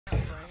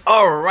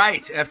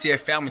Alright, FTF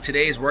family,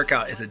 today's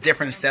workout is a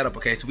different setup,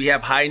 okay? So we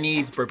have high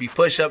knees, burpee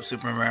push-ups,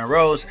 Superman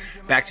rows,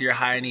 back to your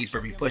high knees,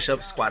 burpee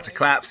push-ups, squat to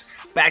claps,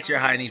 back to your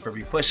high knees,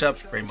 burpee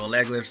push-ups, rainbow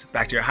leg lifts,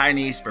 back to your high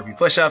knees, burpee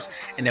push-ups,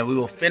 and then we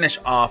will finish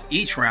off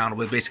each round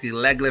with basically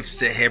leg lifts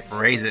to hip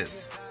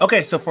raises.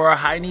 Okay, so for our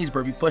high knees,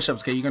 burpee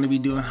push-ups, okay, you're going to be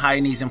doing high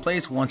knees in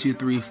place, 1, 2,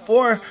 3,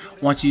 4.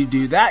 Once you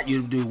do that,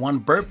 you do 1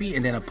 burpee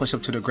and then a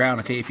push-up to the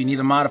ground, okay? If you need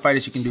to modify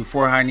this, you can do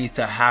 4 high knees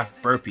to a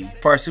half burpee.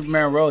 For our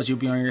Superman rows, you'll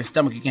be on your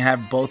stomach. You can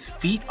have both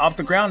feet off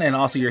the ground and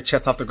also your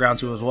chest off the ground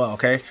too as well,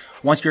 okay?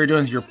 Once you're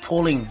doing this, you're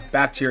pulling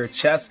back to your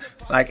chest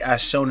like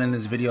as shown in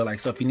this video. Like,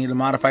 so if you need to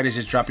modify this,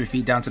 just drop your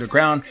feet down to the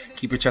ground,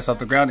 keep your chest off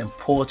the ground and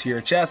pull to your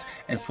chest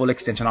and full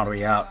extension all the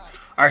way out.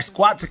 Our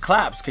squat to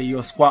claps, okay,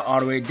 you'll squat all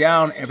the way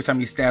down. Every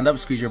time you stand up,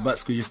 squeeze your butt,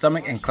 squeeze your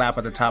stomach, and clap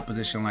at the top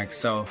position like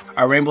so.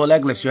 Our rainbow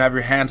leg lifts, you have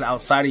your hands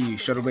outside of you,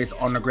 shoulder blades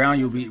on the ground.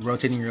 You'll be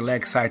rotating your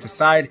legs side to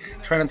side.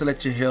 Try not to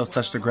let your heels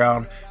touch the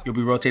ground. You'll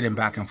be rotating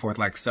back and forth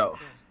like so.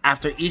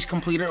 After each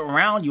completed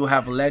round, you'll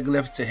have leg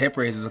lifts to hip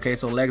raises, okay?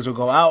 So legs will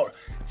go out,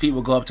 feet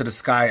will go up to the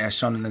sky as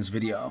shown in this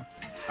video. All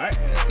right,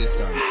 let's get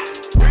started.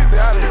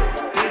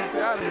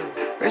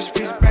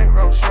 Recipes,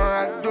 bankroll, showing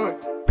how to do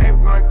it.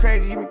 Baby going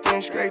crazy, he been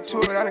getting straight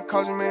to it. I done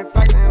caused a many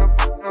fights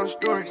and no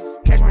stories.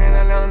 Catch me in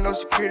Atlanta, no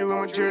security with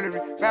my jewelry.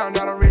 Found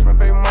out I'm rich, my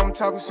baby mama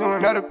talking soon.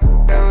 Another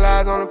that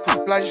lies on the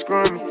poop like you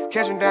screwing me.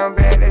 Catch me down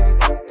bad, that's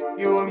just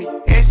you and me.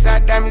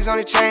 S-side diamonds on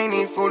the chain,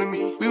 ain't fooling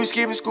me. We was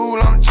skipping school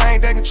on the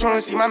train, they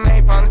controlling. See my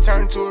main partner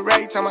turn into a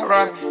rag, tell my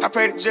robbing. I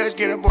pray the judge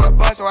get a boy a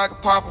bus so I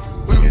could pop him.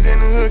 We was in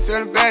the hood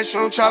selling bad,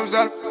 shooting choppers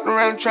out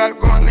around the trap,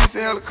 going lease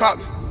a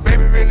helicopter.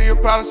 Baby, really a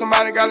problem,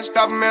 somebody gotta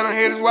stop him, man. I'm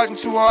haters watching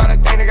too hard, I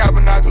think they got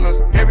binoculars.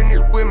 Every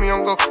nigga with me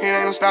on go, it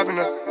ain't no stopping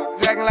us.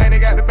 It's acting like they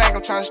got the bank,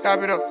 I'm trying to stop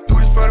it up. Do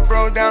this for the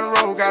bros down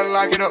the road, gotta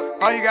lock it up.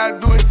 All you gotta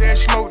do is say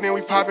smoke, then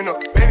we popping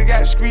up. Baby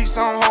got the streets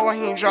on hold,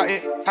 he ain't drop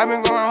it. I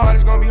been going hard,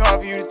 it's gonna be hard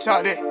for you to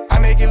talk that. I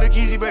make it look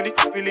easy, but it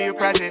really a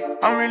process.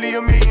 I'm really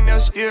a millionaire,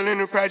 still in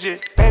the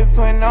project. Baby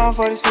putting on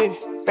for the city,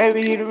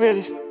 baby he the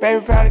realest.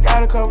 Baby probably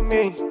got a couple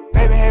million,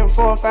 baby having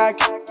 4 or 5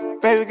 kids.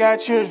 Baby got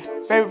children,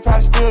 baby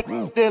probably still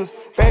dealing.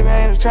 Baby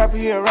ain't a trapper,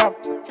 he a rapper.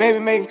 Baby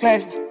making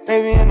classes,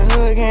 baby in the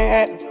hood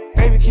getting active.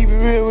 Baby keep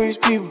it real with his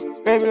people,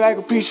 baby like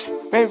a preacher.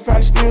 Baby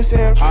probably still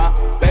sell.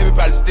 Baby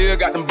probably still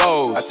got them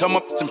bowls. I told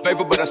my some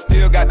paper, but I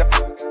still got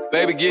the.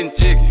 Baby getting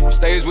jiggy, on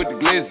stage with the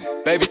glizzy.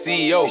 Baby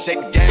CEO, he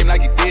shake the game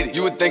like he did it.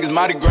 You would think it's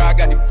Mardi Gras, I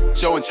got the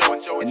showing.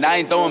 And I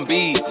ain't throwing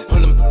beads,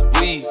 pulling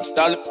weed. I'm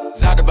stalling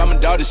out if I'm a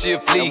dog, then she a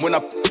flea. And when I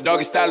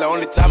doggy style, the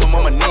only time I'm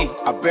on my knee.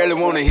 I barely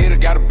wanna hit her,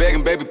 gotta beg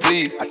him, baby,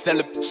 please. I tell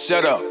her,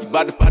 shut up, you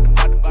bout to.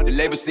 The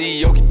label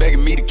CEO keep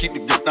begging me to keep the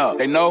gun up.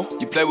 They know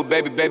you play with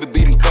baby,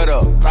 beat and cut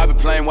up. Private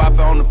plane,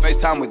 Wi-Fi on the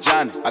FaceTime with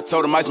Johnny. I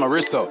told him ice my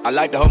wrist up. I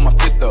like to hold my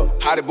fist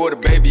up. How they boy the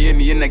baby in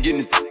the end, they getting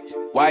his.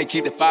 Why he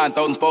keep the fire and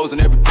throw them foes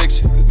in every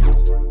picture?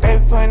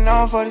 Baby putting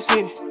on for the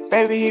city,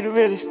 baby he the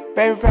realest.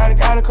 Baby probably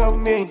got a couple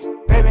million,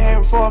 baby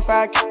having 4 or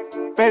 5 kids.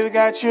 Baby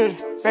got children,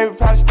 baby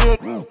probably still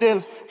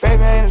dealing.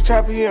 Baby ain't a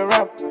trapper, he a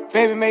rapper.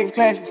 Baby making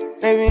classes,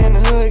 baby in the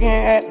hood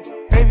getting active.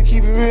 Baby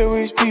keep it real with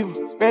his people,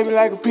 baby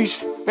like a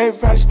preacher. Baby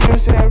probably still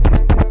sell.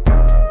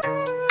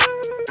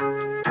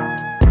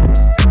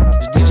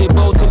 It's DJ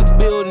Bolt in the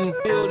building.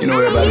 You know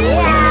everybody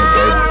want in that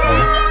baby,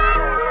 man.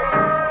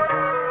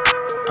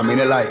 I mean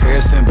it like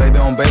ever since baby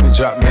on baby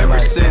drop, man. Ever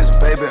since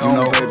baby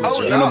on baby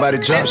drop, ain't nobody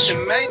drop shit.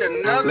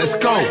 Let's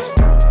go.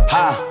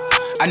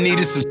 I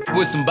needed some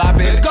with some bop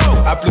in it. Let's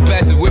go. I flew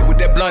past the whip with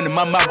that blunt in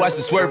my mouth, watched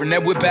it swerving.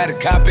 That whip had a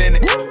cop in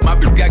it. My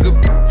bitch got good,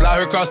 fly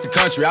her across the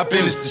country. I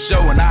finished the show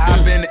and I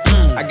hop in it.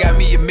 I got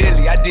me a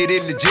milli, I did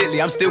it legitly.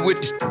 I'm still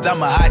with the shit,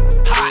 I'm a hot.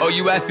 Oh,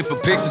 you asking for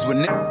pictures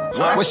with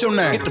nigga? What's your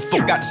name? Get the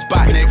fuck out the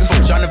spot, nigga.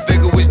 Tryna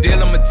figure which deal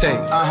I'ma take.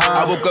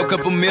 I woke up,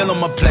 couple meal on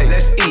my plate.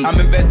 Let's eat. I'm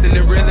investing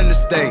in real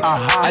estate.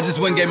 I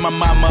just went and gave my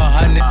mama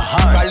 100.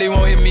 Probably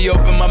won't hear me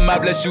open my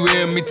mouth, bless you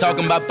hear me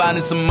talking about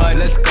finding some money.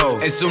 Let's go.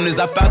 As soon as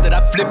I found that, I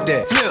flipped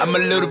that. I'm a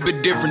little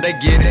bit different, they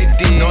get it.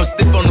 No, I'm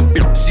stiff on the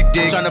bitch, she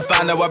dig. Tryna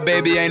find out why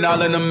baby ain't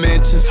all in the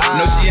mentions.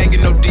 No, she ain't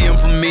get no DM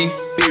from me.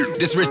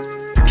 This wrist,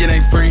 it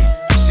ain't free.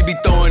 She be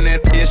throwing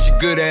that, yeah, she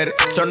good at it.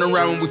 Turn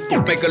around when we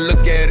fuck, make her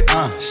look at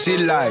it. She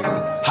like,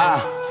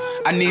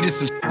 I needed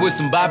some with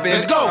some bop in it.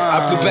 Let's go.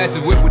 I flew past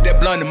the whip with that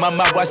blunt in my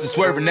mouth, watched it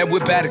swerving. That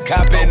whip had a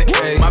cop in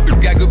it. My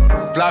bitch got good,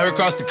 fly her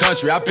across the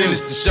country. I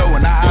finished the show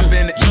and I hop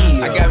in it.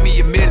 I got me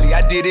a milli,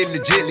 I did it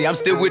legitly. I'm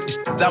still with the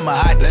shit, I'm a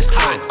hot. Let's go.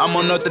 I'm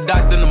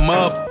unorthodox than a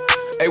motherfucker.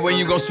 Hey, when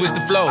you gon' switch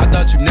the flow? I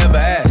thought you never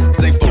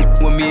asked. Ain't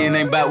f with me and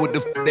ain't bout what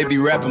the f they be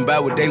rapping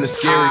about, what they look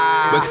scary.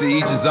 But to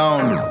each his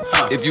own.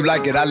 If you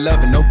like it, I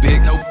love it, no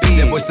big.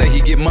 That boy say he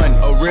get money.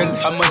 Oh really?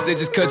 How much they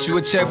just cut you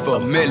a check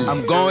for? $1 million.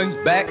 I'm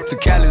going back to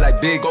Cali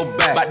like big, go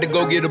back. About to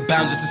go get a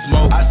pound just to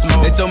smoke. I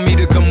smoke. They told me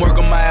to come work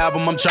on my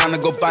album. I'm trying to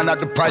go find out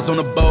the price on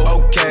the boat.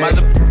 Okay. My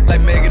little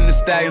like Megan Thee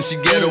Stallion, she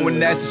ghetto and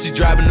nasty, she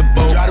driving the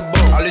boat. Drive the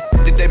boat. All this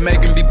that they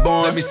making be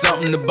born. Let me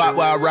something to buy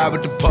while I ride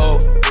with the pole.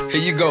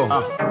 Here you go.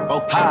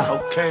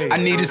 Okay. I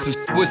needed some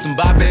with some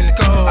bop in it.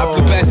 I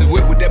flew past the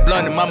whip with that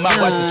blunt in my mouth,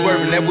 watched it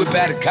swerving. That whip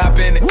had a cop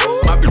in it.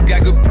 My bitch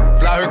got good,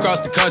 fly her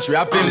across the country.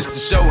 I finished the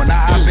show and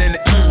I hop in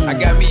it. I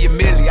got me a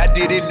milli, I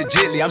did it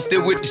legitly. I'm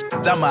still with the shit,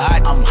 I'm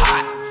hot.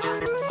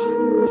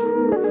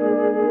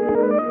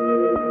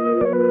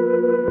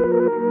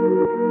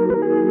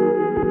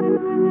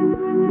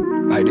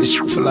 Like this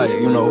shit for like,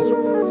 you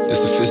know, the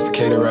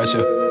sophisticated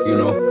ratchet, you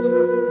know,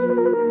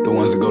 the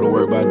ones that go to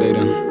work by day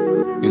then,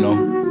 you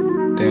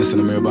know, dance in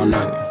the mirror by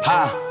night.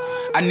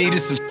 I needed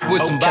some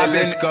with some bop in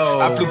it.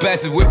 I flew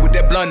past the whip with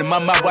that blunt in my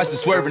mouth, watched it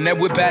swerving. That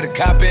whip had a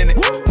cop in it.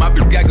 My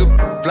bitch got good,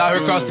 fly her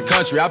across the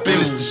country. I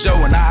finished the show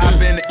and I hop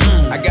in it.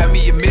 I got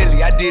me a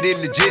milli, I did it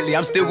legitly.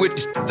 I'm still with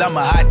the shit, I'm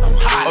hot.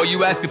 Oh,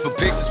 you asking for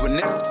pictures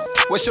with niggas?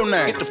 What's your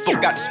name? Get the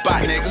fuck out the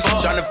spot, nigga.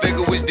 Tryna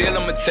figure which deal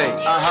I'ma take.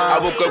 I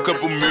woke up,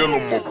 couple meal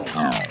on my.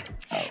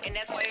 And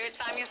that's why every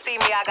time you see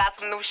me, I got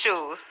some new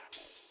shoes.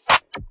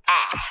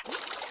 Ay,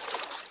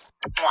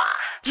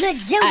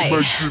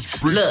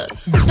 look,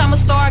 I'm a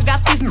star,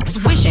 got these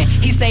niggas wishing.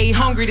 He say he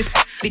hungry, this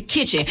the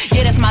kitchen.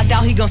 Yeah, that's my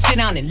dog, he gon' sit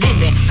down and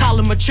listen. Call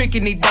him a trick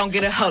and he don't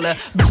get a holler.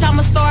 I'm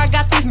a star,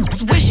 got these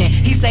niggas wishing.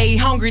 He say he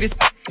hungry, this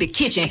the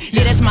kitchen.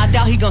 Yeah, that's my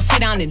dog, he gon' sit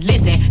down and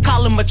listen.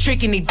 Call him a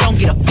trick and he don't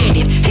get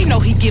offended. He know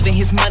he giving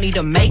his money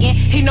to Megan.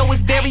 He know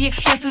it's very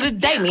expensive to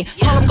date me.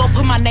 Told him go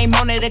put my name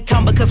on that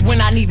account because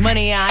when I need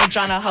money, I ain't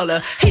tryna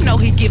holler. He know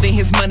he giving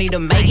his money to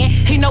Megan.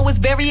 He know it's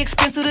very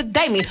expensive to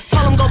date me.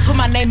 Told him go put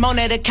my name on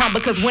that account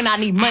because when I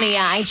need money,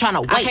 I ain't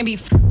tryna wait. I can't be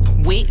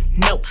with,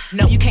 no,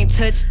 you can't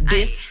touch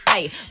this.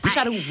 Ayy, bitch,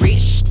 I do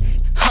rich,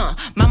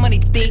 my money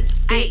thick,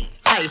 ayy,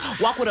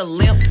 walk with a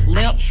limp,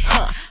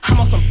 I'm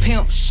on some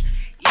pimp shit.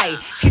 Ay,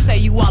 he say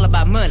you all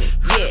about money,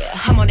 yeah,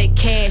 I'm on that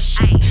cash,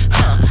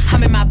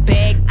 I'm in my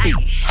bag,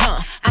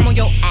 I'm on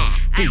your eye,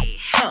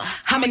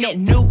 I'm in that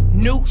new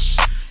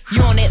shit,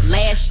 you on that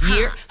last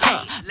year,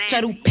 bitch,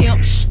 I do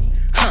pimp shit,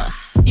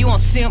 you on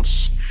simp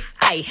shit,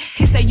 ay,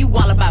 he say you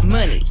all about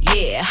money,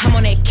 yeah, I'm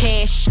on that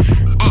cash,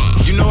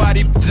 You know how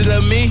these bitches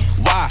love me?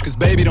 Why? Cause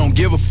baby don't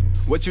give a f.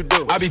 What you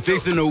do? I be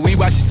fixing the weed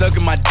while she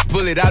sucking my d,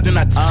 pull it out, then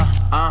I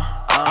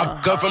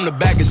I cut from the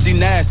back and she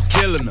nasty,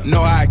 killing her.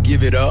 Know how I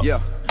give it up.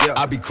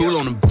 I be cool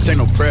on them, bitch, ain't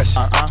no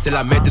pressure. Till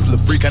I met this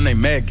little freak, her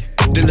name Maggie.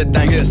 This little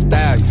thing here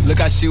style you. Look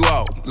how she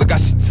walk, look how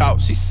she talk,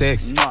 she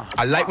sexy.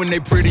 I like when they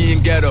pretty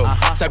and ghetto.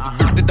 Type of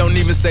bitch that don't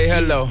even say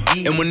hello.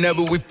 And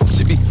whenever we f,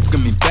 she be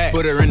f***ing me back.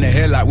 Put her in the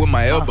headlock with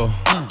my elbow.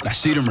 Now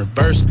she done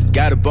reversed.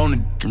 Got up on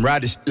the and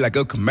ride this shit like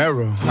a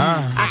Camaro.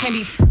 I can't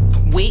be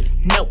with,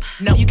 no,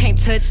 you can't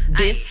touch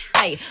this.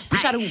 Ayy,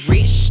 bitch, I do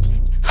rich,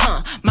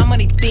 my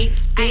money thick,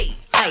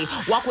 ayy,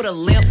 walk with a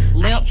limp,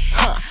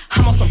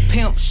 I'm on some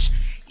pimp shit.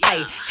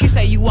 Ay, he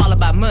say you all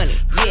about money,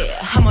 yeah,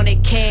 I'm on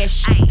that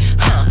cash,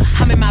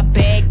 I'm in my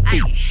bag,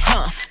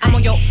 I'm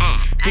on your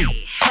eye,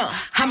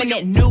 I'm in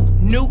that new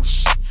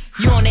shit,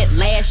 you on that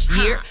last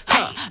year,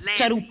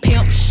 bitch, I do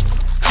pimp shit,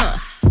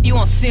 you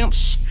on simp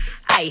shit.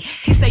 Ay,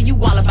 he say you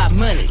all about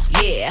money,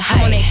 yeah,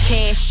 I'm on that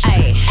cash,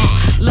 ay,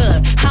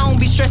 look, I don't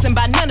be stressing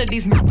about none of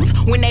these niggas.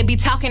 When they be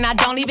talking, I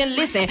don't even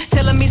listen.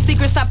 Telling me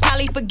secrets, I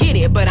probably forget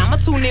it. But I'ma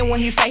tune in when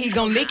he say he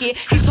gon' lick it.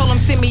 He told him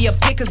send me a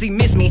pic cause he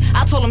miss me.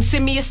 I told him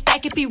send me a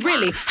stack if he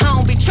really. I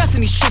don't be trusting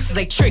these tricks cause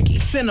they tricky.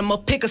 Send him a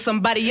pic of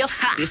somebody else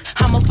this.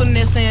 I'm a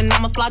finesse and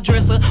I'm a fly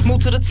dresser.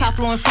 Move to the top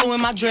floor and flew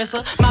in my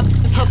dresser. My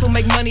bitches hustle,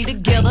 make money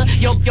together.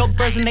 Yo,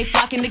 birds and they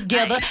flocking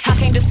together. I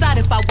can't decide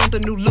if I want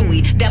the new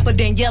Louis. Dapper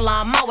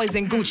Daniela, I'm always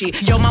in Gucci.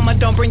 Yo, mama,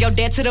 don't bring your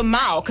dad to the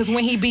mall. Cause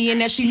when he be in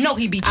there, she know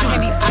he be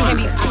chewing.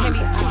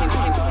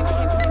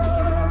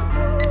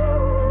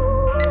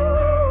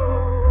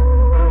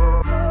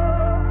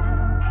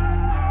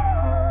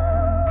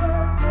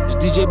 It's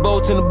DJ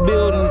Bolt in the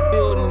building.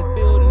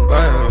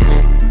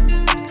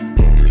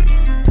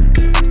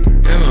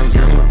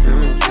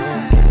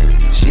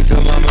 She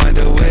fill my mind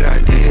up with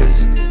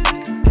ideas.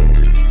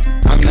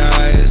 I'm the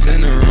highest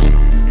in the room.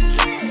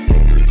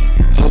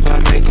 Hope I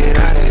make it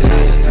out of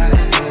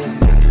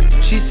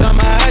here. She saw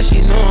my eyes,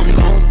 she know I'm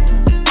gone.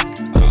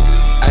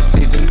 I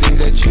see some things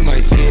that you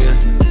might fear.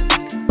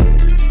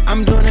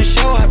 I'm doing a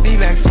show, I'll be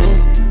back soon.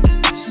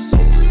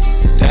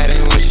 That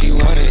ain't what she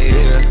wanna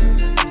hear.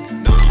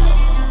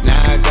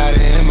 Now I got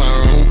it in my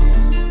room.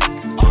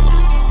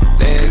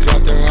 Legs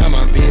wrapped around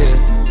my beard.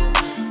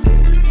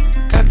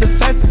 Got the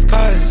fastest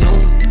car,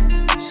 Zoom.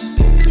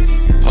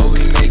 Hope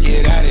we make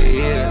it out of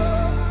here.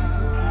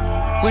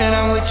 When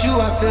I'm with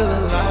you, I feel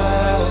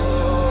alive.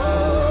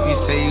 You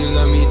say you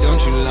love me,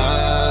 don't you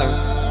lie?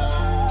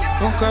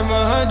 Don't cry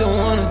my heart, don't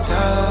wanna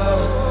die.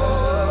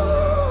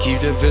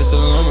 Keep the pistol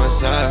on my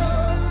side.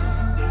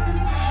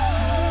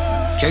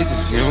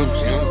 Cases fumes.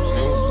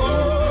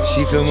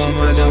 She fill my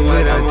mind up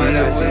with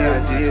ideas.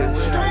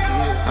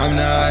 I'm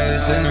the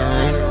highest in the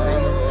room.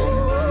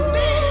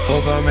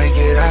 Hope I make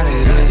it out of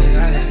here.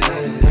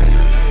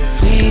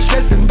 We ain't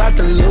stressing about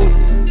the loot.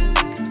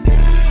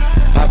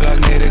 My block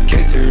made a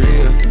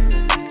quesadilla.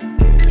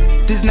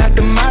 This not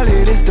the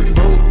molly, this the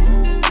boat.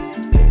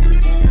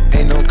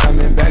 Ain't no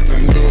coming back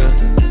from here.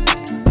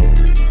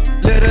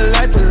 Live a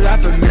life a lot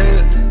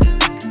familiar.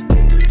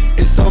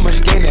 It's so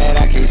much gain that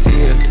I can't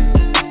see it.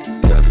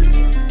 Yeah.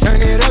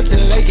 Turn it up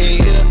till they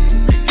can't hear.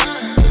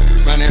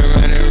 Running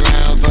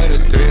around for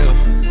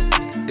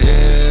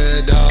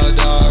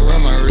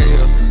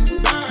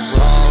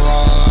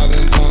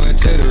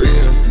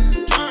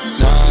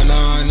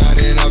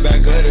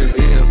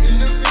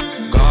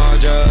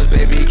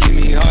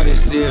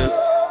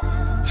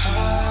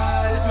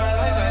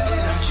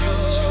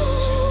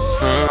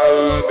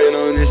been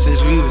on this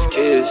since we was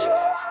kids.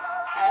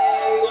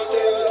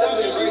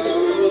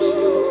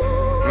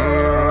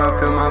 I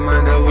fill my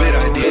mind up with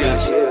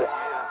ideas.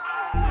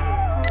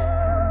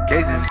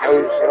 Cases.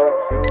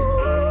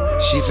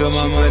 She fill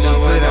my mind up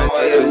with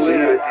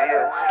ideas.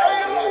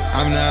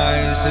 I'm the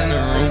highest in the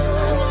room.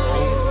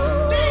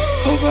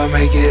 Hope I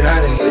make it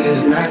out of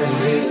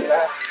here.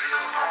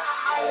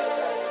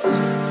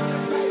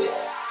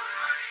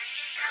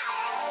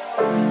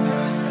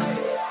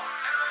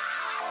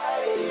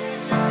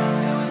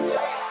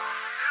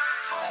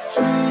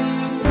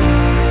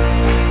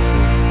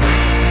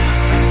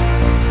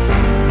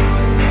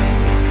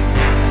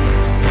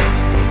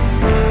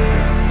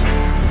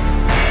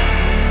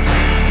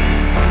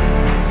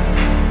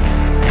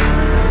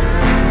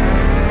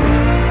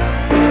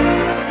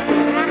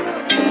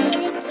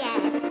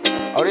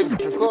 Oh, they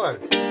record.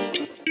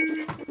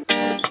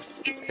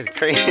 It's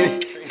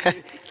crazy.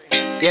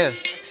 Yeah,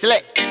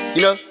 select,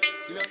 you know.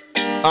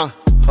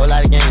 Whole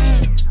lot of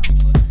games.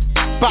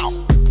 Bow,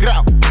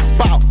 grow,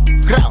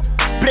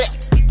 break.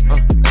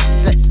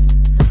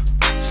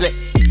 Select,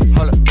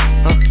 hold up.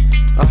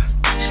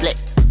 Select,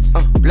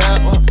 blood,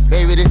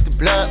 baby, this the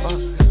blood.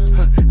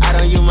 I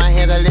don't use my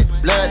hands, I let the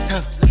blood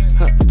talk.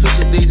 2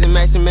 to 3s and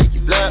max and make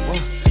your blood.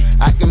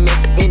 I can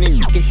make any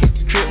nigga hit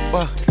the trip.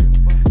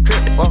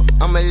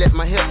 I'ma let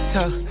my hip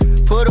talk.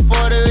 Put a 40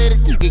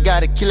 with it, you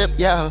got a clip,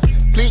 y'all.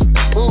 Please,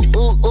 ooh.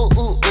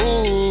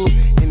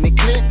 In the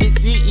clip, it's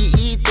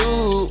CEE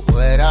through.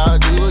 What all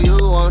do you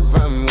want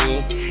from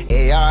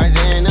me? ARs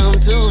and them 2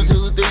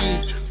 to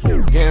 3s.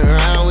 Fucking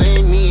around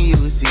with me,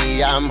 you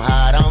see I'm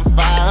hot, I'm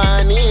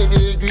 500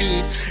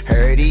 degrees.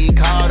 Heard he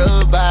caught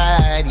a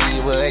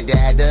body, but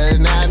that does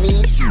not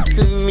mean shit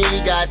to me.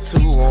 Got 2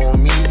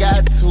 on me.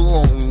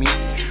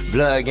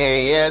 Blood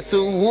gang, yeah,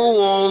 so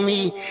woo on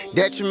me.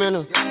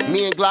 Detrimental,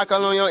 me and Glock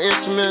all on your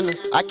instrumental.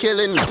 I kill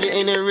a nigga,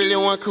 ain't it really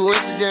one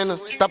coincidental?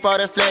 Stop all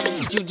that flagging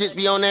shit, you just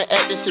be on that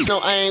acting shit. No,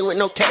 I ain't with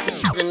no capping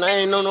shit, and I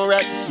ain't on no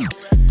rapping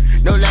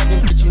shit. No lacking,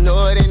 bitch, you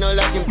know it ain't no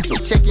lacking,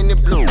 bitch. Checking the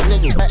blue,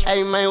 nigga, like,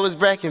 hey, man, was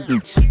bracking,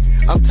 bitch.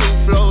 I'm 2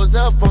 flows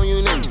up on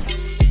you, nigga.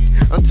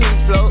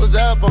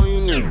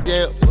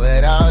 Yeah,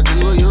 what all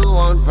do you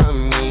want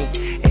from me?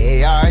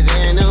 ARs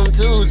and them 2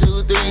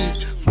 to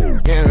 3s.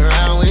 Fucking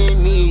around with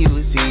me,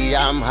 you see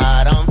I'm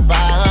hot, I'm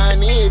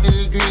 500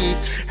 degrees.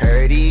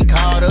 Heard he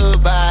caught a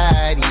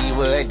body,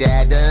 but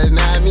that does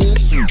not mean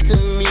shit to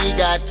me.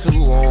 Got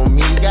 2 on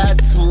me.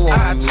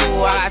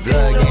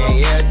 Blood gang,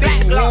 yeah,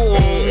 black, woo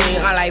on me.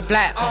 I like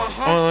black.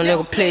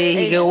 Nigga play,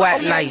 he get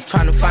whacked. Now you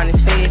tryna find his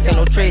face, ain't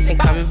no trace, ain't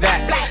coming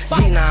back.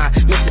 G9,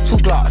 Mr. 2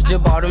 Glocks,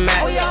 just bought a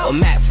Mac. A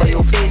Mac for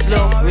your face,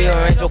 love,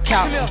 rearrange your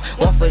couch.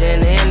 1 foot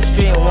in the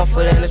industry and 1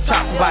 foot in the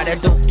trap. Provide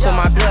that dope to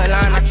my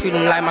bloodline, I treat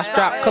him like my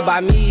strap. Cause by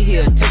me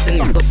here, take the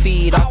nigga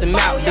feed off the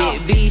mouth.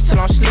 Big B till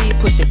I'm sleep,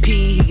 pushing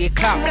P, he get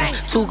clout.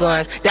 2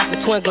 guns, that's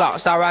the twin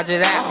Glocks, I roger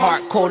that.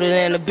 Heart colder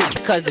than a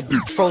bitch, cause the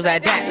bitch froze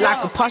at that.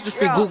 Like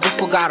apostrophe, Google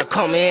forgot to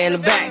come in the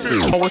back.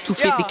 On what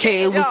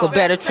 250K, we could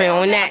better train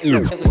on that.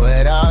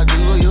 What all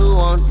do you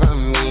want from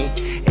me?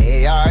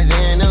 ARs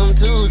and them 2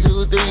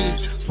 to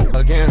 3s.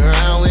 Fucking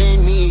around with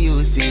me,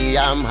 you see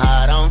I'm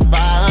hot, I'm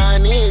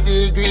 500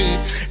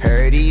 degrees.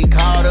 Heard he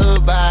caught a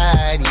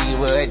body,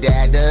 but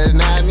that does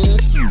not mean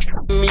shit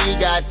to me.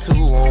 Got 2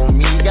 on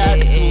me.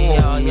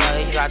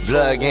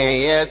 Blood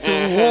gang, yeah, so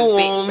who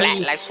on me?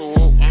 Black like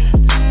swoop.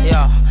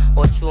 Yeah,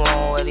 what you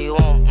want, what do you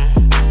want?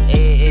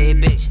 Hey,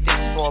 bitch,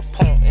 sticks for a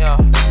pump, yeah.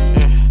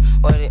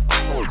 What it,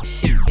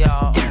 shit,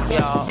 yeah.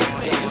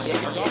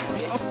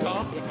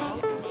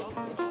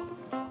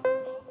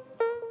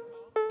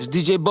 It's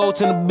DJ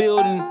Bolt in the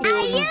building.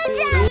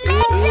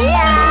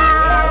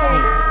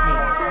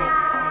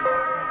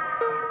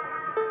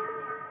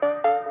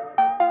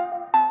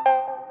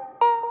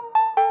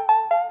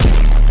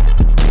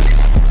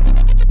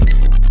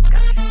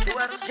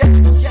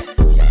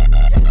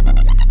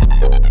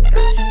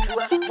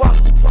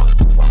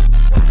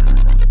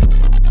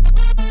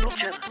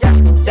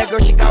 That girl,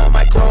 she got on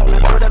my clone. I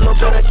told that little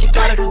girl that she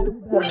got it.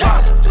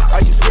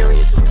 Are you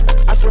serious?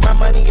 I swear my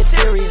money is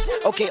serious.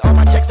 Okay, all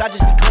my checks, I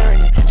just be clearing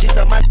it. She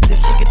said my till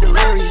she get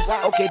delirious.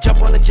 Okay,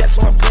 jump on the jet,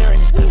 so I'm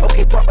clearing it.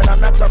 Okay, pop, but I'm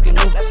not talking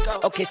new.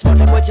 Okay, smoke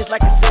that boy just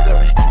like a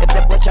cigarette. If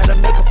that boy try to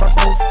make a fuss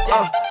move,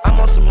 I'm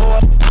on some more.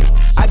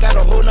 I got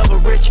a whole nother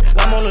rich.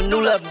 I'm on a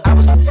new level. I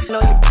was on you.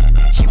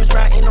 She was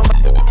riding on my.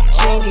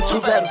 She ain't need 2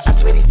 pedals. I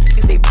swear these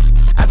they.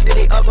 I swear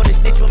they up on this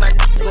snitch when my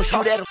gon'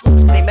 shoot at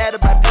them. They mad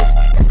about this,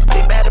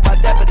 they mad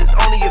about that, but it's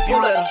only if you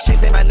let them. She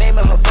say my name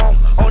in her phone.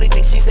 Only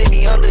thing she say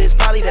me under is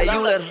probably that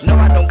you let her. No,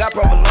 I don't got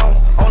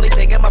provolone. Only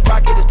thing in my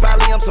pocket is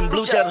probably some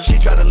blue cheddar. She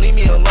try to leave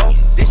me alone.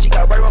 Then she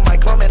got right with my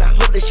clone, and I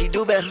hope that she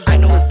do better. I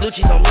know it's blue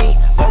cheese on me,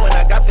 but when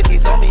I got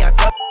 50s on me, I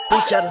got blue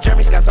cheddar.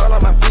 Jeremy Scott's all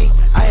on my feet.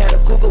 I had a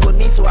cougar with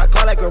me, so I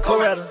call that girl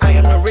Coretta. I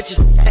am the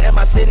richest in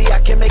my city. I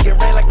can make it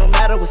rain like no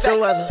matter what's the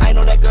weather. I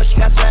know that girl, she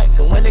got swag,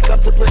 but when it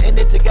comes to putting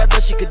it together,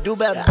 she could do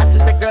better. I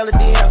sent that girl a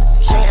DM.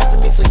 She ain't answer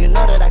me, so you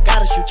know that I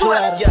gotta shoot 2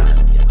 at her. Yeah.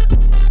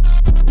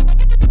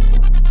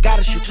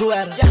 Gotta shoot 2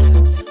 at her. Yeah.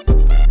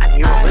 I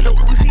need a little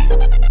Uzi.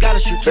 Gotta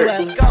shoot two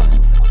at.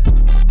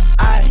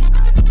 I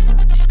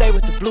stay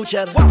with the blue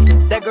cheddar.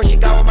 That girl, she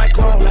got on my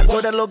clone. I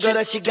told that little girl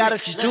that she got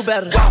it, just do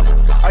better.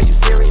 Are you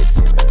serious?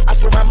 I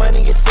swear my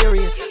money is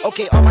serious.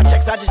 Okay, all my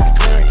checks, I just be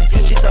clearing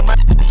it. She said my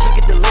she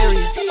get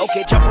delirious.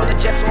 Okay, jump on the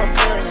jet, so I'm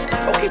clearing it.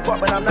 Okay,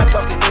 but I'm not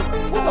talking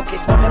new. Okay,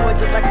 smoke that boy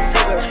just like a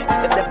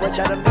cigarette. If that boy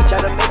try to me.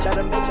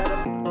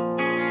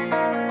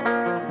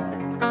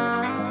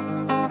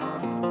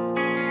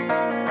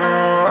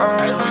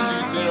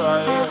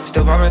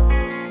 Still poppin'.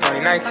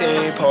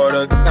 2019, pulled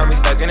up, got me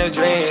stuck in a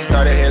dream.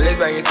 Started hit list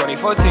back in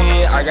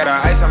 2014. I got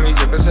a ice on me,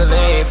 drippin'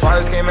 saline.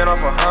 Fathers came in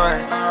off a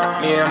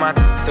hunt. Me and my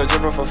still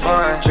drippin' for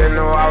fun. Didn't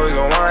know I was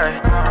the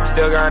one.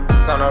 Still got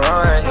on the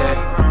run,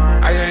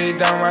 yeah. I got these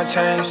down my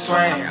chain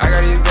swing. I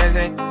got these bands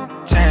and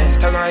chains.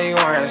 Talking like you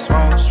want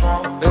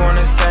smoke. We want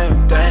the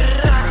same thing.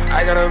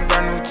 I got a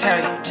brand new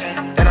chain.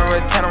 Then I'm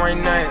returning right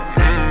now.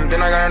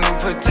 Then I got a new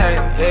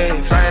potato,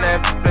 yeah, flying that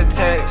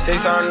potato.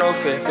 6 on no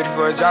fit, 50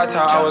 for a job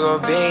top, I was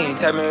on bean.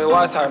 Tell me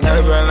what top,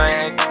 never been like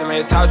ain't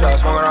made top drop.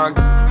 Smoking on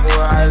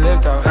where I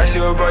lived on. I see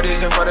what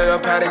bodies in front of the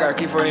paddock. I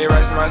keep 40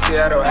 rest in my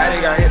Seattle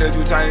attic. I hit her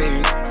 2 times and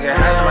you get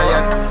hands on my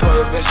yard.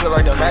 Pull up and shit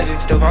like the magic,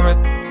 still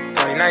poppin'.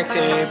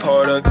 2019,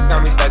 pulled up,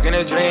 got me stuck in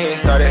a dream.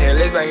 Started hit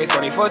list back in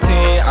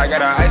 2014. I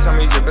got a ice on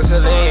me, drippin'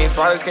 saline.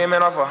 Fathers came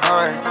in off a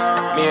hunt.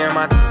 Me and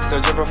my still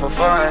drippin' for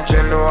fun.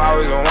 Didn't know I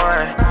was the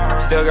one.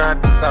 Still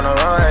got on the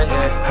run,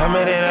 yeah. I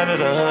made it out of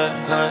the hood.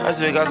 I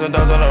still got some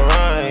dogs on the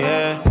run,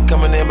 yeah.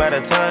 Coming in by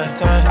the time.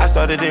 I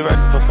started it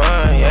right for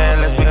fun, yeah.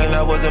 Last weekend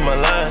I was in my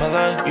line.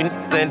 You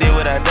then did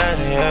what I done,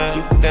 yeah.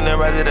 You gonna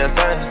rise of the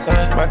sun.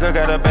 My girl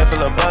got a bag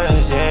full of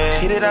buns, yeah.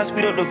 Hit it, I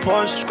speed up the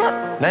Porsche.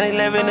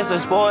 911 is a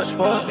sport.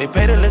 They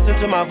pay to listen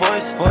to my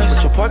voice. But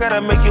your poor gotta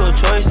make you a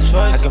choice.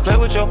 I can play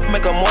with your,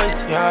 make her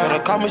moist. Yeah. Tell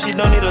her call me, she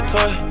don't need a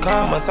toy.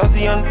 My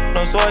saucy young,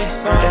 no soy.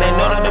 And they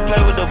know not to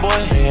play with the boy.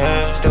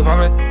 Yeah. Still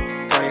poppin'.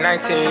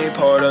 2019,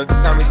 pulled up,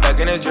 got me stuck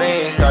in a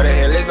dream. Started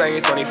hit list back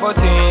in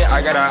 2014.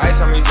 I got a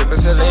ice on me, drippin'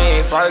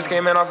 saline. Fathers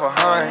came in off a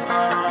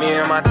hunt. Me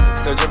and my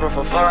still drippin'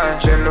 for fun.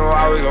 Didn't know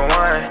I was the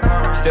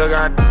one. Still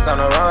got on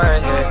the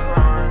run, yeah.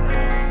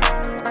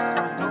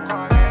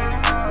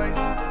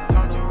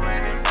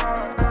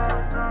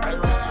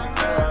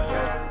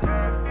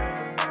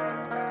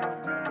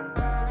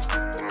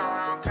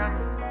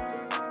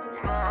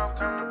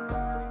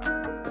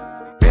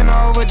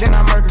 Then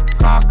I murder.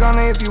 Call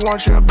gunner if you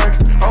want you a burger.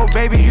 Oh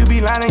baby, you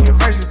be lying in your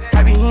verses.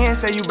 I be here and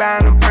say you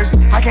buying them purses.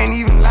 I can't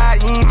even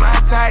lie, you ain't my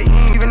type. You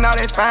ain't even know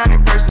that fine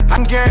in person.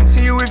 I can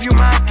guarantee you if you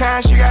my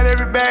kind, she got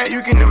every bag you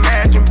can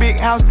imagine.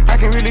 Big house, I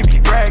can really be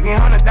bragging.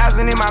 100,000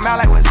 in my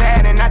mouth like what's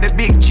happening. Not the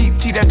big cheap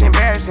tea that's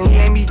embarrassing. He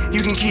ain't me,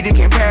 you can keep the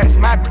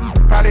comparison. My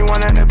probably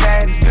one of the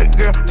baddest. Good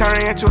girl,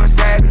 turning into a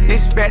savage.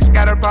 This bitch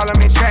got a problem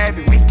in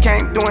traffic. We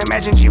can't do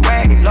imagine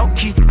G-Wagon. Low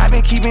key, I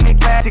been keeping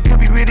it classy. Could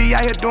be really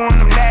out here doing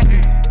them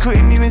nasty.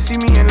 Couldn't even see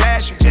me in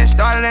last year. Just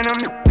started in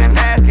them then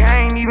last year.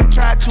 I ain't even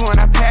tried to and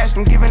I passed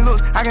them. Giving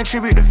looks, I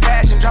contribute to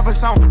fashion. Drop a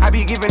song, I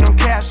be giving them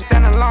captions.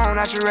 Stand alone,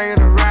 not your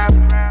regular rapper.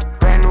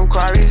 Brand new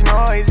car is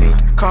noisy.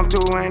 Come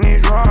through and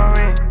it's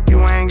roaring. You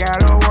ain't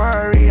gotta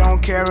worry,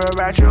 don't care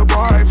about your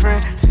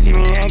boyfriend. See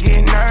me and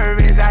get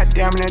nervous, I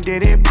damn near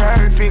did it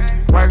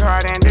perfect. Work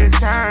hard and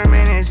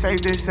determined, it's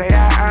safe to say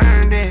I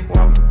earned it.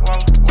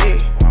 Yeah.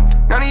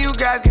 None of you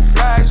guys can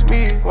flash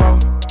me. Whoa.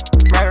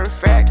 Matter of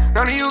fact,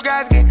 none of you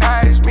guys get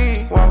high as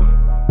me. Whoa.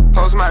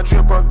 Post my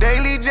drip up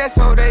daily just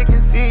so they can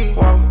see.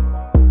 Whoa.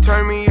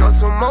 Turn me up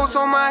some more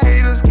so my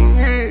haters can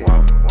hear.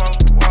 Whoa.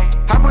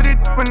 I put it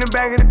in the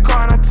back of the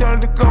car and I tell her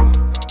to go.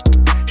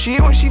 She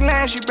when she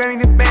lands, she bring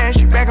me the band,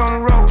 she back on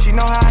the road. She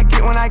know how I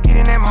get when I get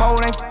in that mode.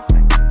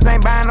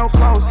 Ain't buying no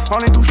clothes,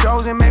 only do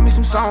shows and make me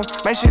some songs.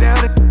 Make sure the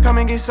other come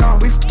and get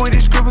sold. We with the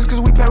scribbles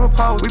cause we play with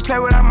pose. We play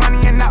with our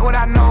money and not with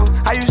our nose.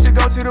 I used to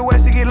go to the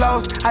west to get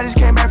lost. I just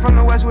came back from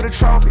the west with a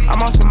trophy.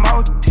 I'm on some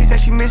mode. She said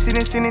she missed it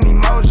and sending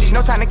emojis.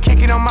 No time to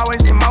kick it on my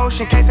waist in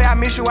motion. Can't say I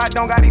miss you, I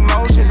don't got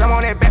emotions. I'm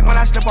on that back when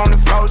I step on the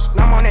floats.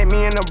 I'm on that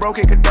me and the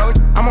broken cadoge.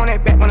 I'm on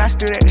that back when I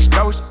stood at the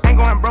stove. Ain't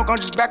going broke, I'm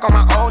just back on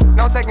my old.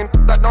 No taking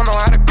I don't know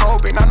how to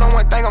cope it. I know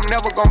one thing I'm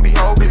never gonna be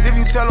hopeless. If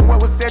you tell them what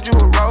was said, you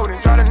were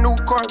rodent. Try the new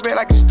Corvette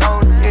like it's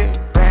stolen, yeah.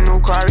 Brand new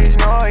car is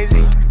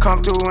noisy.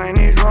 Come through and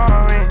it's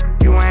roaring.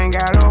 You ain't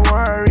gotta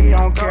worry,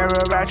 don't care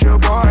about your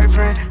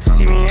boyfriend.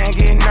 See me and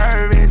get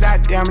nervous, I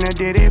damn near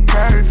did it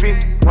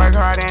perfect. Work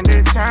hard and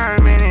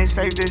determined, it's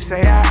safe to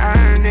say I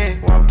earned it.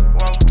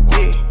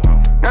 Yeah.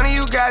 None of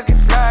you guys can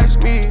flash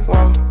me.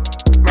 Whoa.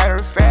 Matter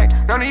of fact,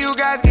 none of you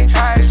guys get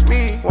high as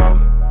me. Whoa.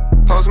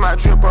 Post my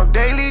drip up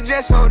daily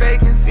just so they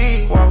can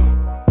see. Whoa.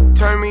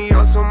 Turn me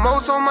up some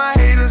more so my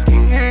haters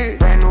can hear.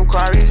 Brand new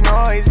car is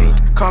noisy.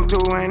 Come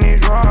through and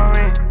it's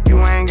roaring. You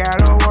ain't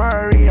gotta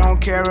worry,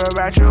 don't care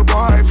about your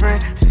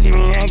boyfriend. See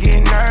me and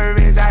get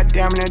nervous, I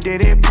damn near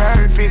did it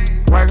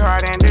perfect. Work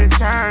hard and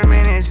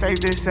determined, it's safe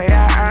to say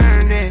I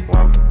earned it.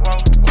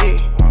 Yeah.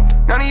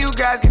 None of you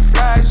guys can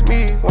flash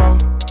me. Whoa.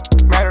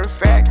 Matter of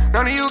fact,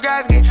 none of you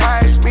guys get high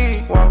as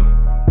me. Whoa.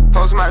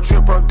 Post my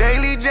drip up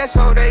daily just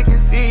so they can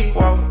see.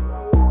 Whoa.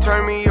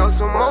 Turn me up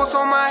some more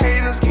so my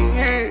haters can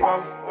hear.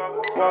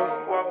 We've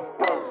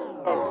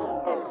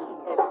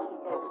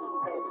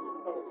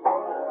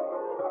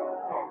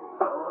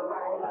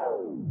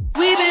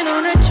been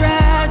on a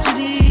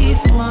tragedy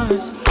for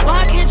months.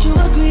 Why can't you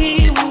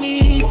agree with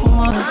me for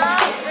once?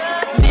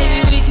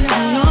 Maybe we can be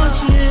on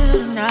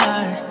chill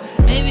tonight.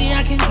 Maybe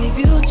I can give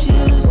you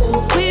chills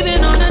too. We've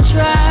been on a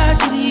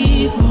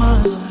tragedy for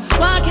months.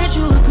 Why can't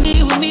you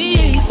agree with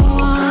me for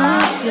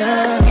once?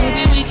 Yeah,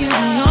 maybe we can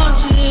be on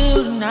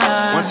chill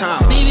tonight. One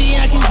time. Maybe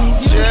I can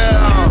give you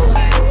chills.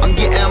 I'm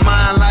getting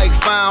mine like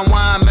fine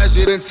wine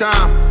measured in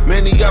time.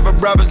 Many other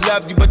brothers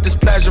love you, but this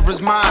pleasure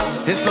is mine.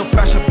 It's no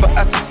pressure for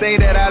us to say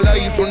that I love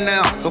you from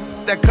now. So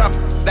that cup,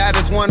 that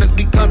is one that's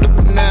be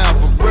comfortable now.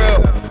 For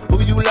real,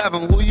 who you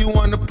loving, who you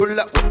wanna pull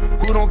up with?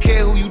 Who don't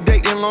care who you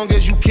dating, long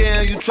as you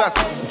care and you trust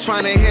me. I'm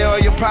trying to hear all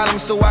your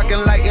problems so I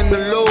can lighten the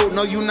load.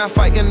 No, you not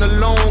fighting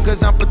alone,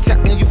 cause I'm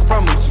protecting you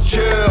from them. So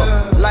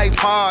chill, life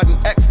hard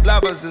and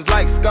ex-lovers is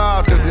like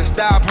scars. Cause they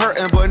stop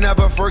hurting but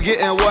never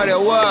forgetting what it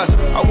was.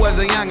 I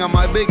wasn't young and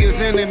my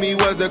biggest enemy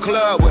was the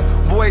club with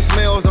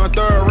voicemails on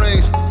third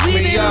rings.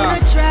 We've been on a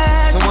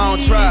tragedy so I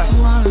don't trust.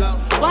 for once.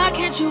 Why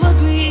can't you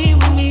agree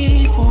with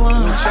me for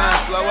once? Trying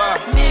to slow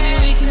up. Maybe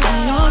we can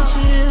be on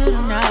chill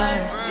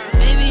tonight.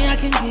 Maybe I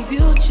can give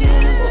you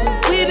chills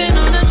too. We've been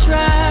on a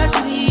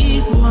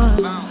tragedy for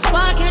months.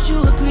 Why can't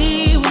you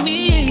agree with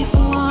me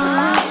for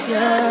once?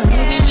 Yeah,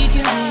 maybe we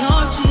can be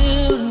on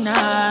chill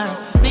tonight.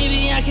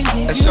 Maybe I can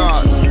give you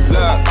chills.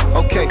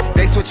 Look, okay,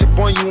 they switch up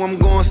on you, I'm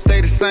gonna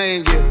stay the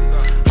same,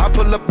 yeah. I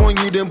pull up on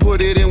you, then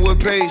put it in with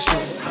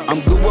patience. I'm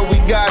good where we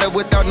got it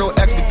without no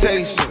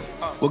expectations.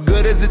 What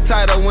good is the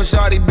title when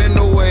shawty been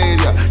away,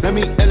 yeah? Let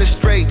me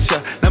illustrate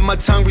ya, let my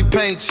tongue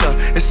repaint ya.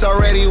 It's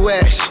already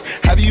wet,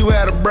 have you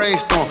had a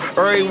brainstorm?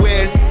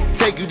 Everywhere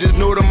take you, just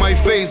know that my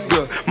face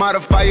good.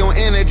 Modify your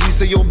energy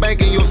so your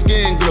bank and your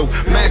skin glow.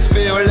 Max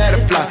feel, let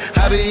it fly,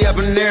 I be up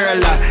in there a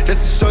lot.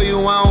 Just to show you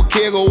I don't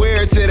care, go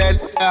wear it to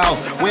that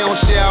house. We don't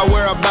share our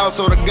whereabouts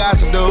or the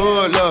gossip, the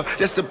hood love.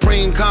 Just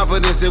supreme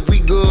confidence, if we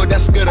good,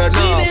 that's good enough.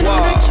 We've been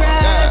on a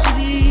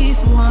tragedy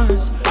for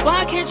once.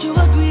 Why can't you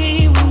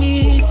agree with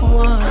me for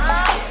once?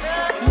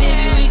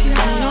 Maybe we can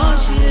be on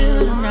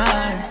chill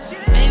tonight.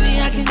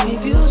 Maybe I can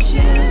give you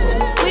chills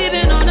too. We've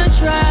been on a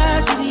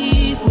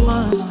tragedy for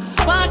months.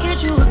 Why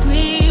can't you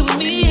agree with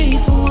me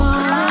for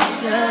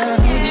once? Yeah,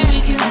 maybe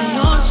we can be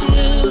on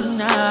chill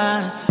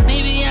tonight.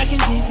 Maybe I can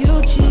give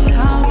you chills.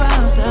 How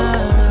about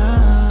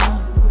that?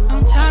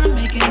 I'm tired of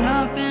making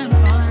up and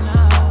falling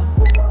out.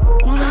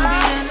 Wanna be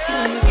that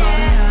nigga you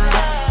calling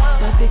out,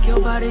 that pick your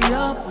body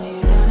up when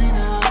you're down and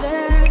out.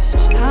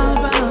 How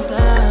about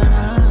that?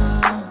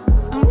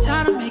 I'm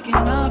tired of making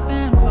up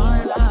and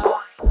falling out.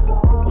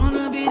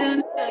 Wanna be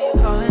the nigga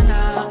you calling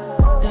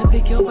out, that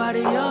pick your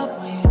body up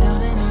when you're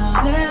down and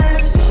out.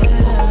 Let's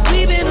chill.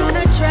 We've been on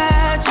a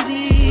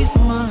tragedy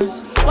for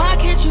months. Why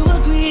can't you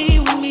agree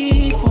with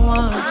me for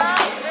once?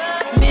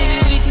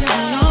 Maybe we can be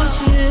on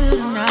chill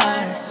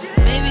tonight.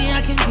 Maybe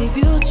I can give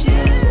you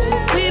chills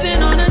too. We've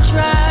been on a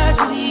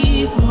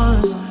tragedy for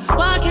months.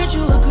 Why can't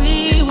you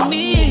agree with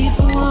me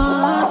for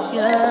once?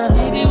 Yeah,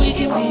 maybe we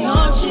can be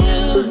on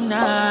chill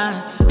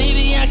tonight.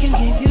 Maybe I can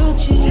give you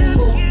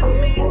chills.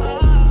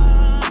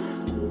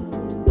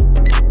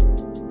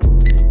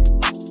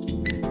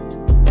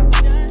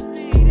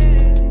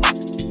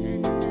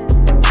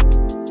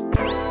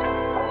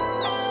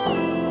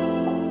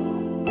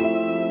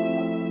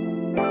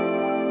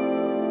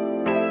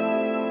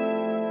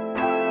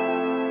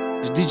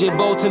 It's DJ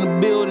Bolt in the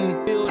building.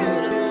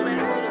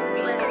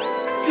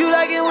 You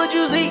like it what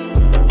you see?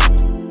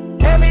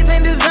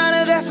 Everything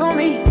designer, that's on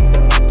me.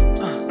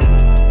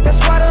 That's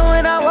why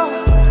when I walk,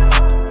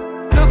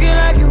 looking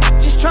like you,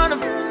 just tryna.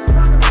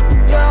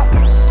 Yeah.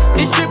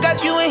 This trip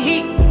got you in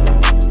heat.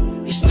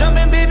 It's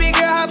jumping, baby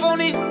girl, hop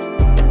on it.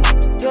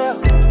 Yeah.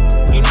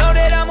 You know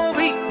that I'm on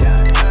beat.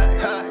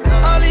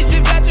 All these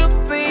trips got you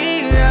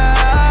clean.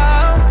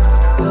 Yeah.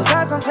 Those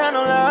eyes I'm kinda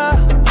love.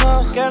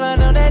 Girl, I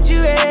know that you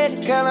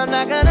ready. Girl, I'm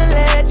not gonna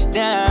let you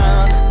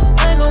down.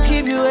 I ain't gon'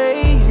 keep you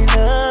waiting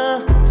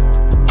up.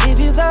 If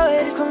you go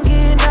ahead, it's gon'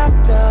 get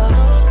knocked up.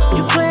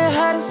 You playing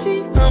hide and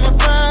seek, I'ma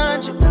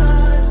find you.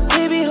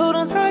 Baby, hold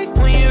on tight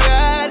when you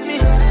ride me.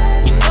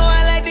 You know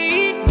I like to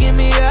eat, give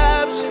me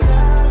options.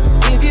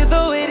 If you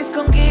throw it, it's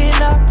gon' get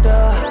knocked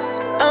up.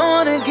 I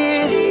wanna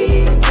get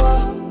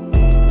equal.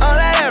 All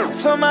that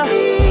arrows for my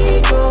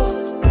ego.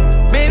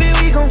 Baby,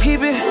 we gon' keep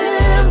it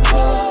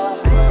simple.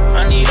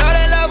 I need all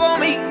that love on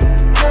me.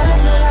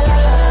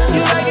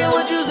 You like it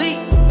what you see?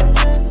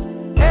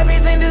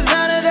 Everything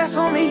designer, that's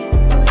on me.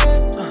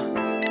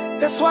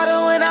 That's why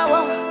when I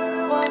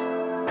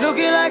walk,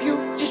 looking like you,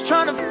 just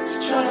tryna,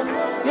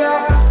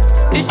 yeah.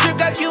 This trip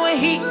got you in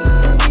heat.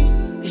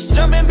 It's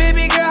jumping,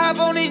 baby girl, hop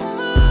on it.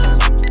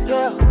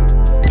 Yeah,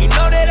 you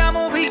know that I'm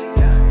on beat.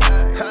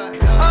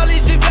 All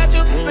these trips got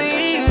you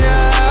clean.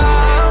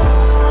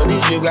 Yeah.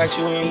 This trip got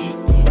you in heat.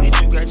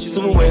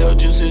 Super way her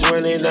juices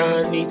running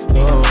down her knee.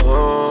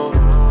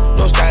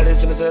 No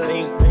stylist in the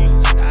saline.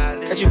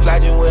 Got you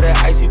flogging with an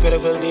icy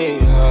pedophilia.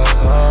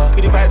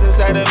 Pretty vibes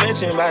inside a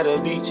mansion by the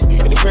beach.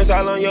 And the prints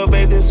all on your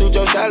bathing suit,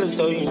 your style is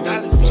so unique.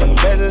 So the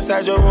best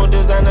inside your room,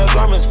 designer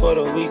garments for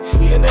the week.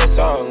 And that's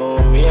all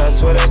on me, I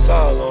swear that's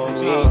all on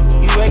me.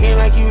 You acting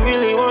like you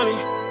really want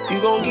it, you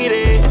gon' get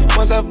it.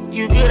 Once I f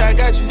you good, I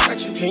got you.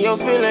 In your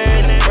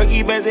feelings,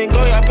 Perky bands and go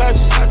your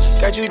pouches.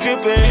 Got you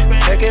drippin',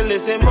 like a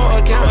listen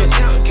more accountants.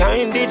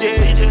 Counting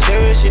digits,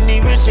 cherishing the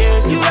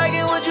riches. You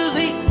liking what you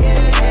see?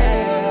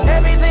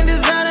 Everything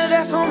designer,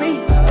 that's on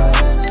me.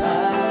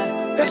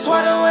 That's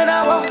why the when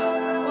I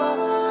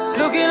walk,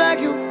 looking like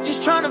you,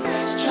 just tryna,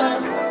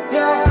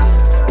 yeah.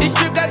 This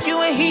trip got you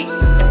in heat.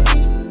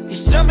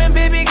 It's jumping,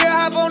 baby girl,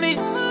 hop on it.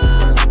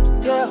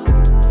 Yeah,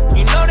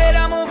 you know that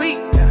I'm on beat.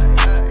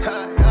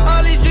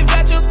 All these trips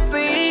got you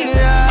beat.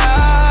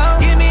 Yeah.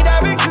 Give me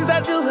directions, I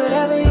do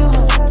whatever you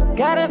want.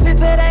 Got a fifth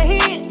of that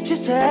heat,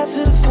 just to add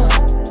to the fun.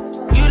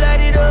 You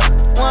light it up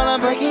while I'm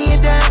breaking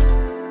it down.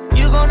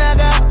 You gon' knock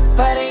out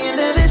by the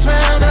end of this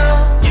round.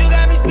 You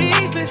got me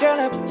speechless, girl,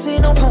 I see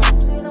no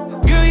point.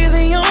 Girl, you're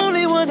the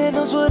only one that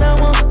knows what I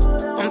want.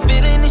 I'm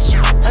feeling this shit,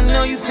 I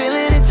know you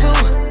feeling it too.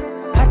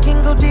 I can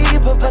go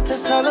deeper, but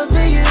that's all up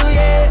to you,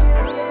 yeah.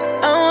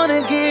 I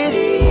wanna get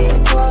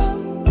equal.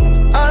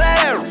 All I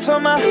ask for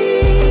my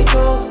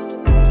people.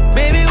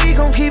 Baby, we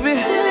gon' keep it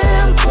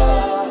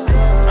simple.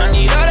 I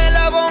need all that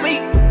love on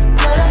me.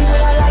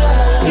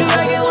 You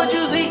like it what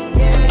you see.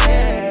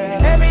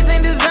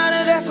 Everything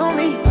designer, that's on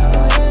me.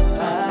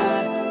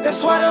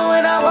 That's why the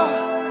when I walk,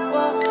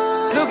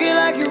 looking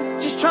like you,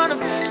 just tryna,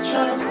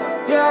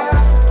 yeah.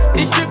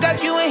 This trip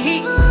got you in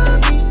heat.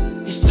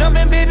 It's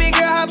jumping, baby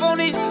girl, hop on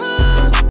it.